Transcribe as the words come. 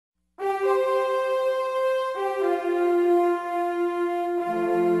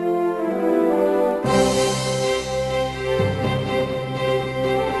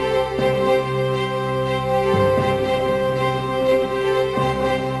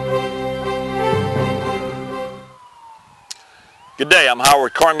Good day, I'm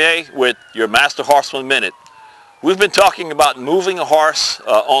Howard Cormier with your Master Horseman Minute. We've been talking about moving a horse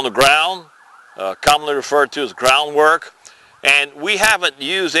on the ground, commonly referred to as groundwork, and we haven't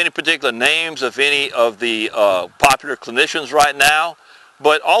used any particular names of any of the popular clinicians right now,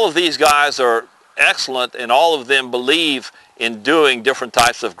 but all of these guys are excellent and all of them believe in doing different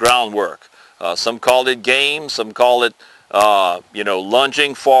types of groundwork. Some call it game, some call it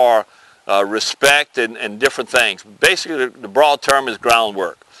lunging for respect and different things. Basically, the broad term is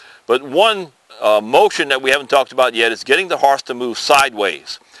groundwork. But one motion that we haven't talked about yet is getting the horse to move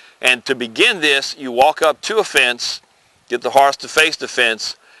sideways. And to begin this, you walk up to a fence, get the horse to face the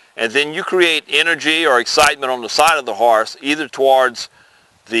fence, and then you create energy or excitement on the side of the horse, either towards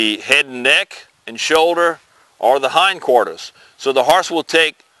the head and neck and shoulder or the hindquarters. So the horse will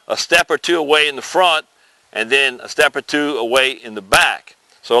take a step or two away in the front and then a step or two away in the back.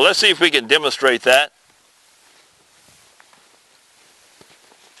 So let's see if we can demonstrate that.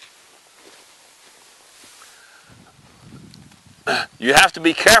 You have to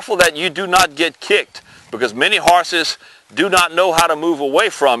be careful that you do not get kicked, because many horses do not know how to move away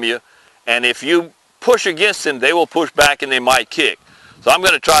from you, and if you push against them, they will push back and they might kick. So I'm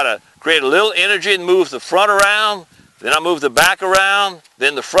going to try to create a little energy and move the front around, then I move the back around,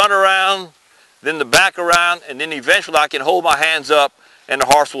 then the front around, then the back around, and then eventually I can hold my hands up and the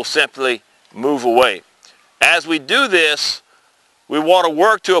horse will simply move away. As we do this, we want to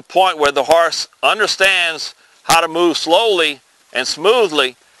work to a point where the horse understands how to move slowly and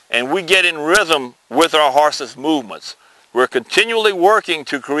smoothly, and we get in rhythm with our horse's movements. We're continually working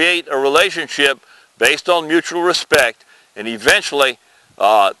to create a relationship based on mutual respect, and eventually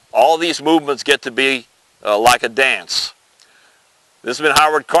all these movements get to be like a dance. This has been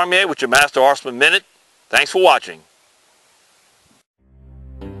Howard Cormier with your Master Horseman Minute. Thanks for watching.